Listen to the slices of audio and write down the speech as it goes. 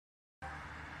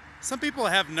Some people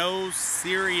have no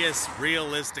serious,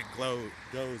 realistic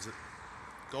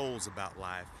goals about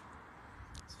life.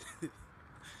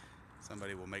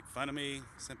 Somebody will make fun of me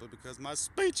simply because my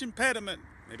speech impediment.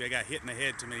 Maybe I got hit in the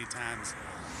head too many times.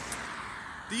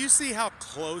 Do you see how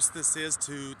close this is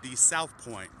to the South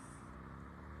Point?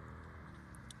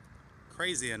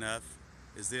 Crazy enough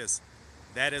is this.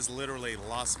 That is literally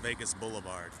Las Vegas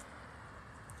Boulevard.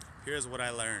 Here's what I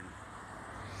learned.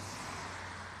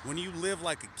 When you live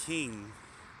like a king,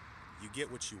 you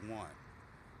get what you want.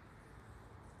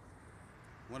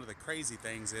 One of the crazy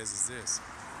things is this.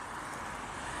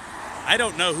 I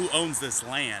don't know who owns this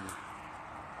land,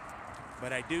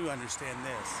 but I do understand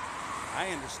this. I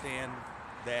understand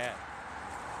that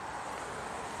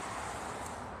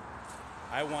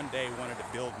I one day wanted to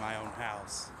build my own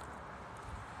house.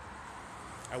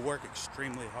 I work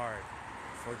extremely hard.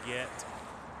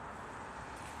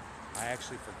 I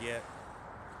actually forget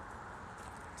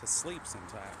to sleep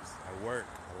sometimes. I work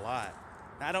a lot.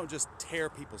 And I don't just tear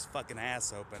people's fucking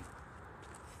ass open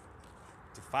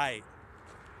to fight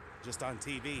just on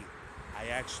TV. I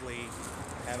actually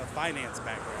have a finance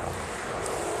background,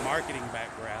 marketing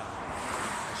background.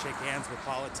 I shake hands with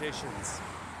politicians.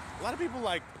 A lot of people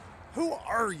like, who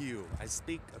are you? I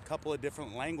speak a couple of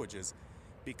different languages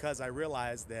because I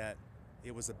realized that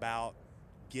it was about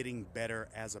getting better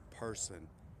as a person.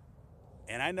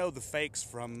 And I know the fakes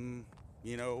from,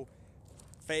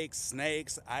 fakes,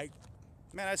 snakes. I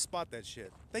spot that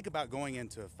shit. Think about going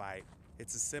into a fight.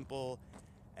 It's as simple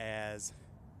as,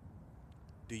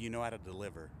 do you know how to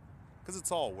deliver? Because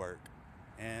it's all work.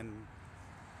 And,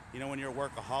 when you're a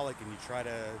workaholic and you try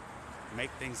to make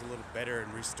things a little better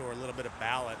and restore a little bit of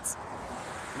balance,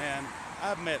 man,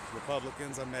 I've met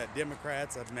Republicans, I've met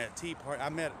Democrats, I've met Tea Party,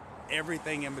 I've met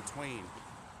everything in between.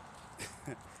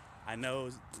 I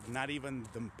know not even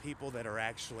the people that are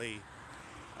actually,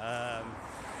 they're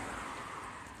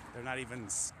not even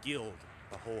skilled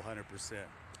the whole 100%.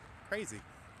 Crazy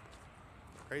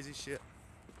shit.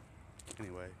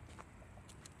 Anyway,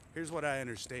 here's what I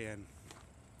understand.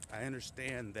 I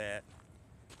understand that,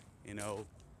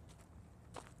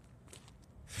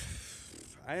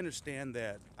 I understand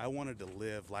that I wanted to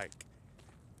live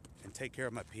and take care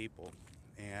of my people.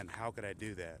 And how could I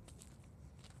do that?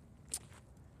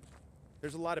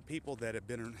 There's a lot of people that have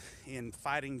been in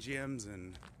fighting gyms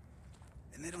and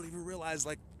they don't even realize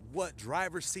what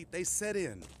driver's seat they sit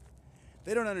in.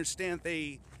 They don't understand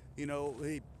you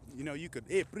could,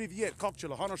 привет, как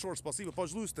дела, хорошо, спасибо,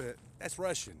 пожалуйста. That's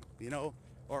Russian,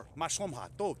 or mashlomha,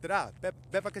 to, tada,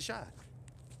 bevakasha.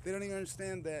 They don't even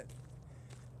understand that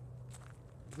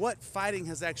what fighting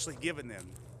has actually given them.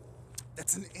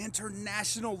 That's an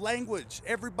international language.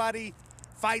 Everybody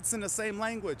fights in the same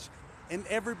language, and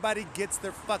everybody gets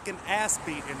their fucking ass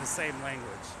beat in the same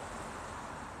language.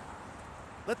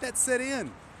 Let that set in.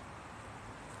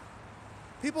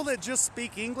 People that just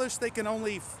speak English, they can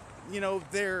only,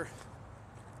 their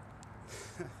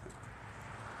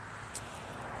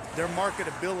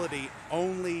marketability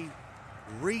only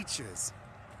reaches.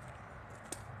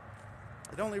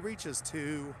 It only reaches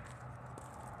to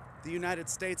the United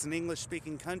States and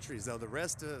English-speaking countries, though the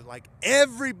rest of,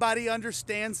 everybody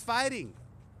understands fighting.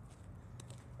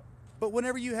 But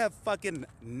whenever you have fucking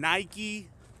Nike,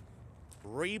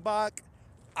 Reebok,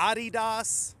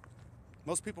 Adidas,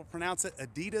 most people pronounce it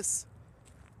Adidas.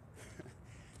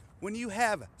 When you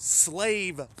have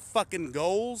slave fucking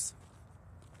goals,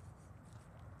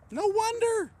 no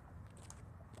wonder.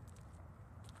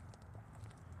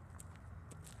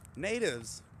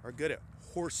 Natives are good at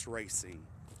horse racing,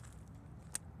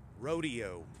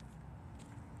 rodeo,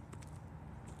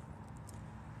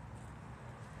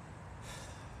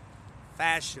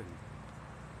 fashion.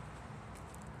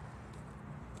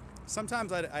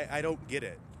 Sometimes I don't get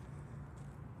it.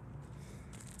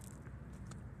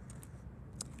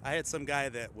 I had some guy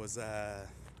that was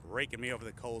raking me over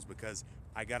the coals because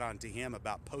I got onto him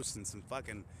about posting some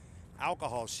fucking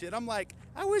alcohol shit. I'm like,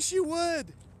 I wish you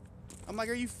would. I'm like,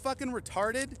 are you fucking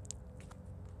retarded?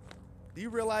 Do you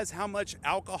realize how much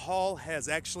alcohol has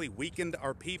actually weakened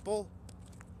our people?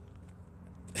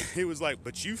 He was like,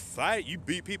 but you fight, you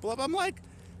beat people up. I'm like,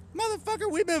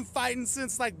 motherfucker, we've been fighting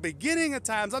since beginning of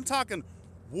times. I'm talking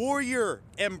warrior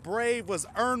and brave was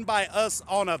earned by us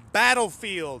on a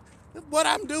battlefield. What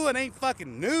I'm doing ain't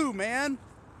fucking new, man.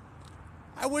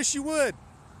 I wish you would.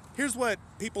 Here's what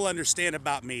people understand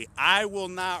about me. I will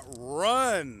not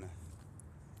run.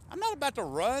 I'm not about to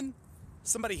run.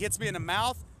 Somebody hits me in the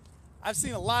mouth. I've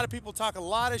seen a lot of people talk a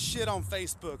lot of shit on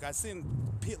Facebook. I've seen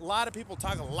a lot of people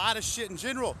talk a lot of shit in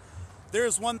general.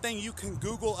 There's one thing you can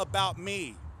Google about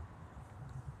me.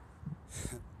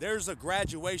 There's a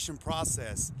graduation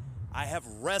process. I have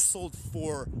wrestled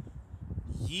for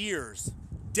years,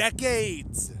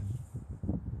 decades.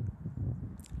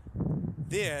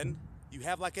 Then you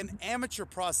have like an amateur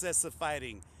process of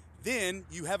fighting. Then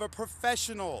you have a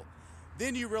professional.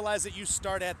 Then you realize that you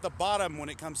start at the bottom when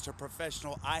it comes to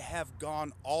professional. I have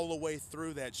gone all the way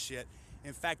through that shit.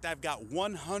 In fact, I've got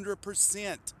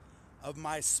 100% of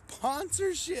my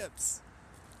sponsorships.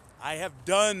 I have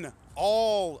done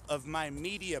all of my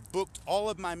media, booked all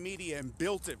of my media and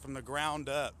built it from the ground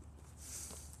up.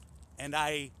 And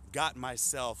I got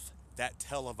myself that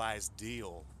televised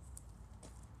deal.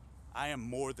 I am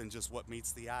more than just what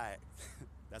meets the eye.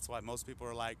 That's why most people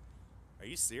are like, are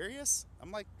you serious?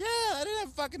 I'm like, yeah, I didn't have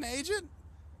a fucking agent.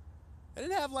 I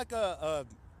didn't have like a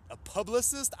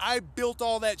publicist. I built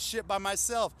all that shit by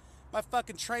myself. My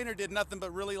fucking trainer did nothing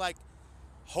but really like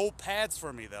hold pads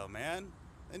for me though, man.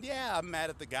 And yeah, I'm mad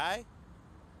at the guy.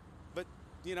 But,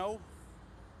 you know,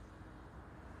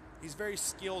 he's very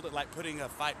skilled at like putting a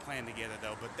fight plan together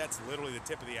though. But that's literally the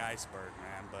tip of the iceberg,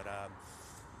 man. But,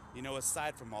 you know,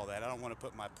 aside from all that, I don't want to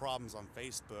put my problems on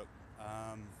Facebook.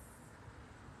 Man,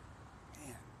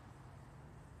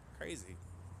 crazy.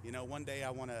 You know, one day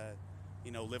I want to,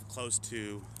 you know, live close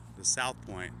to the South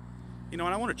Point. You know,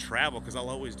 and I want to travel because I'll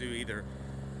always do either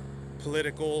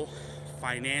political,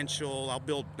 financial, I'll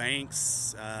build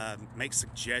banks, make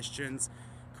suggestions,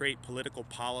 create political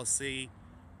policy,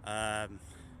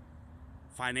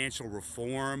 financial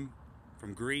reform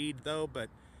from greed though. But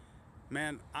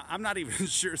man, I'm not even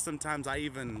sure sometimes I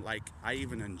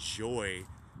even enjoy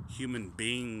human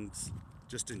beings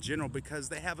just in general, because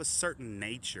they have a certain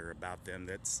nature about them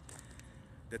that's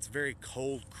very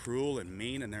cold, cruel, and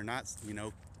mean, and they're not, you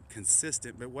know,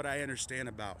 consistent. But what I understand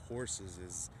about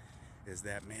horses is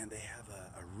that, man, they have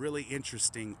a really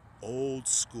interesting old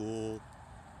school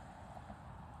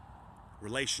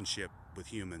relationship with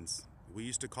humans. We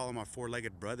used to call them our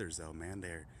four-legged brothers though, man.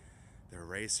 They're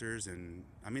racers, and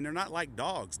I mean, they're not like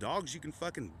dogs. Dogs you can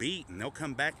fucking beat and they'll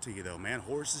come back to you though, man.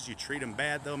 Horses, you treat them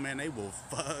bad though, man, they will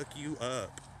fuck you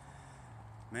up.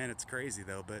 Man, it's crazy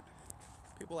though. But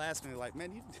people ask me like,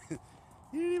 man, you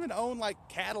didn't even own like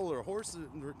cattle or horses.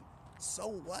 So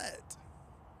what?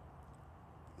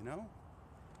 You know,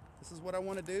 this is what I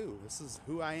want to do. This is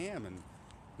who I am. And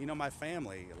you know, my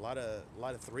family, a lot of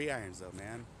 3-irons though,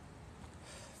 man.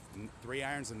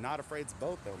 3-irons and Not Afraid's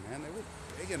both though, man. They were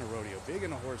big in a rodeo, big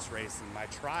in a horse racing. My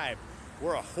tribe,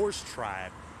 we're a horse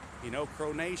tribe, you know,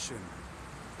 Crow Nation.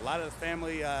 A lot of the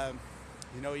family,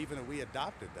 you know, even that we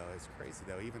adopted though, it's crazy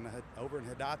though. Even over in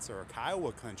Hidatsa or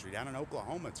Kiowa country down in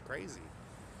Oklahoma, it's crazy.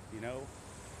 You know,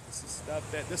 this is stuff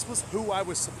this was who I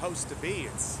was supposed to be.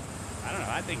 I don't know,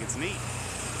 I think it's neat.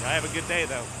 But I have a good day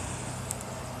though.